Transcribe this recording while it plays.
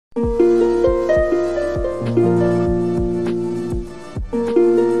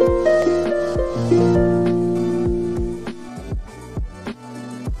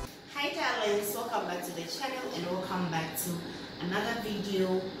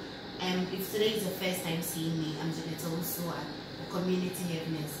If today is the first time seeing me, I'm Janet, also a community health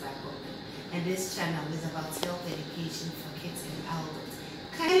nurse back home. And this channel is about health education for kids and adults.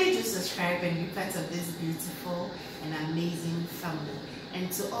 Kindly do subscribe and be part of this beautiful and amazing family.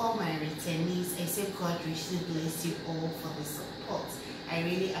 And to all my returnees, I say God richly bless you all for the support. I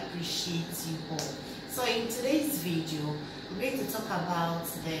really appreciate you all. So in today's video, I'm going to talk about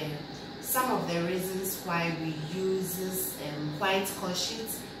some of the reasons why we use this white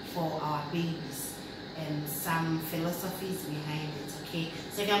Cotsheet for our babies and some philosophies behind it. Okay,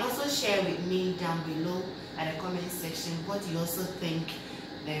 so you can also share with me down below at the comment section what you also think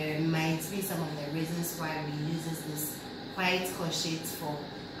there might be some of the reasons why we use this white Cotsheet for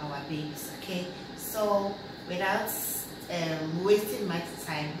our babies. Okay, so without wasting much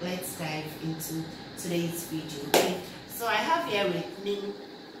time, let's dive into today's video. Okay, so I have here with me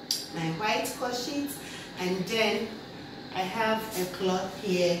my white Cotsheet, and then I have a cloth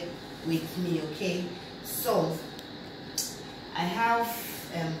here with me. Okay, so I have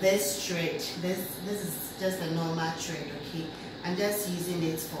this thread. This is just a normal thread. Okay, I'm just using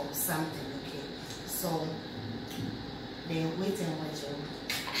it for something. Okay, so then wait and watch.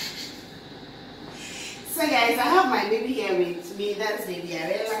 So guys, I have my baby here with me. That's baby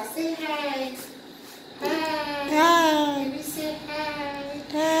Arella. Say hi. Hi. Hi. Baby, say hi.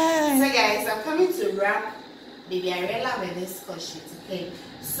 Hi. So guys, I'm coming to wrap baby Arella with this Cotsheet. Okay,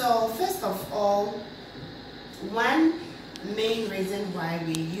 so first of all, one main reason why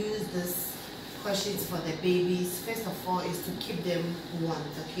we use this Cotsheet for the babies, first of all, is to keep them warm.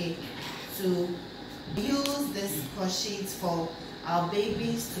 Okay, to use this Cotsheet for our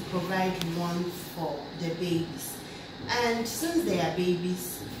babies to provide warmth for the babies. And since they are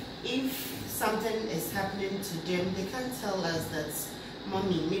babies, if something is happening to them, they can't tell us that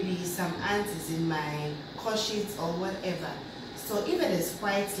mommy, maybe some ant is in my Cotsheet or whatever. So if it is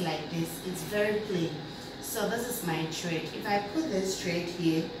white like this, it's very plain. So this is my thread. If I put this thread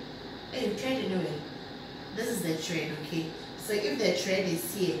here, hey, thread anyway. This is the thread. Okay, so if the thread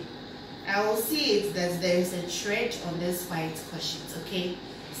is here, I will see it that there is a thread on this white Cotsheet. Okay,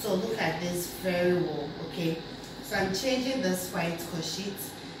 so look at this very well. Okay, so I'm changing this white Cotsheet,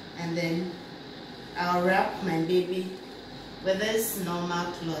 and then I'll wrap my baby with this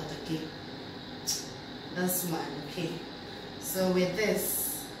normal cloth. Okay, this one. Okay, so with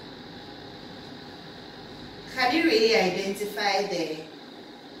this, can you really identify the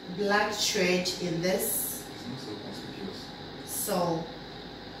black thread in this? It's not so conspicuous. So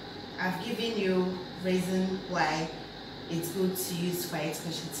I've given you reason why it's good to use white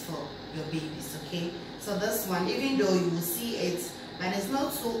Cotsheet for your babies. Okay, so this one, even though you will see it, but it's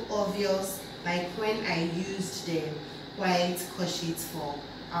not so obvious like when I used the white Cotsheet for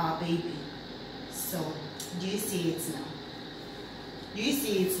our baby. So do you see it now? Do you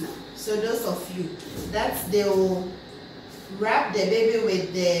see it now? So those of you that they will wrap the baby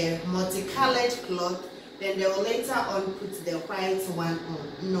with the multicolored cloth, then they will later on put the white one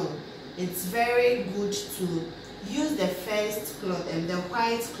on. No, it's very good to use the first cloth and the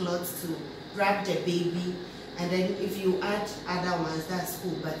white cloth to wrap the baby, and then if you add other ones, that's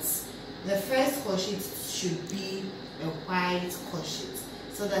cool, but the first Cotsheet should be a white Cotsheet,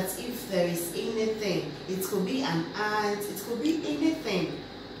 so that if there is anything, it could be an ant, it could be anything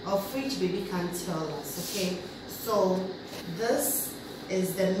of which baby can't tell us. Okay, so this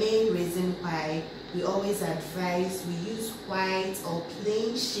is the main reason why we always advise we use white or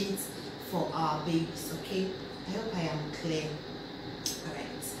plain sheets for our babies. Okay, I hope I am clear. Alright,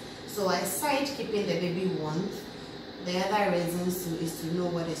 so aside keeping the baby warm, the other reasons too is to know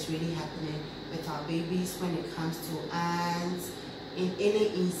what is really happening with our babies when it comes to ants, in any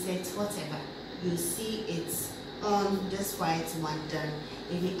insect, whatever. You see it on this white one than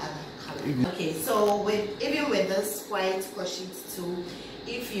any other color. Okay, so even with this white Cotsheet too,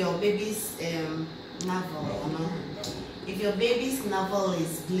 if your baby's navel, if your baby's navel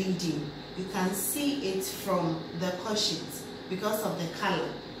is bleeding, you can see it from the Cotsheet because of the color.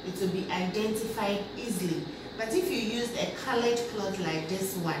 It will be identified easily. But if you use a colored cloth like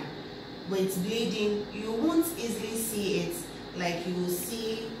this one with bleeding, you won't easily see it like you will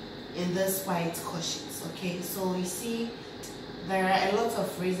see in this white Cotsheet. Okay, so you see there are a lot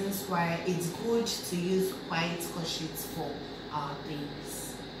of reasons why it's good to use white Cotsheet for our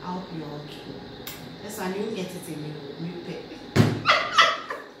babies. I hope you're okay. This one you get it in new paper.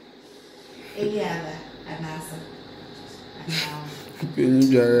 Any other answer?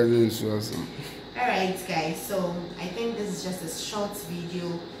 Alright guys, so I think this is just a short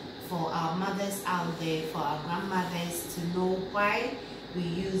video for our mothers out there, for our grandmothers to know why we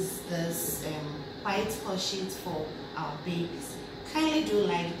use this white Cotsheet for our babies. Kindly do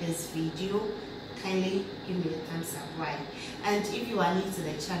like this video, kindly give me a thumbs up, right? And if you are new to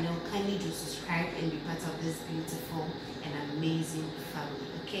the channel, kindly do subscribe and be part of this beautiful and amazing family.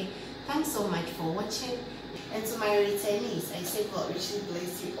 Okay, thanks so much for watching. And to my returnees, I say God richly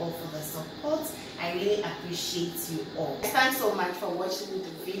bless you all for the support. I really appreciate you all. Thanks so much for watching the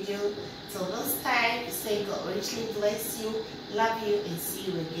video. Till this time, I say God richly bless you, love you, and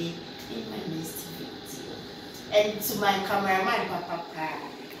see you again in my next video. And to my cameraman, Papa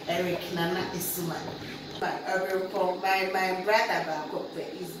Eric Nana Isuma. My brother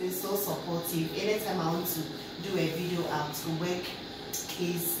he's been so supportive. Anytime I want to do a video out to work,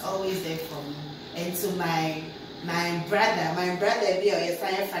 he's always there for me. And to my brother, be your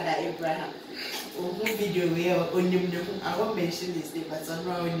father Abraham. Video I won't mention his name, but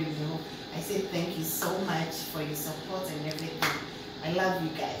I say thank you so much for your support and everything. I love you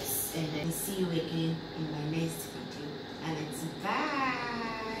guys, and then see you again in my next video. And it's bye.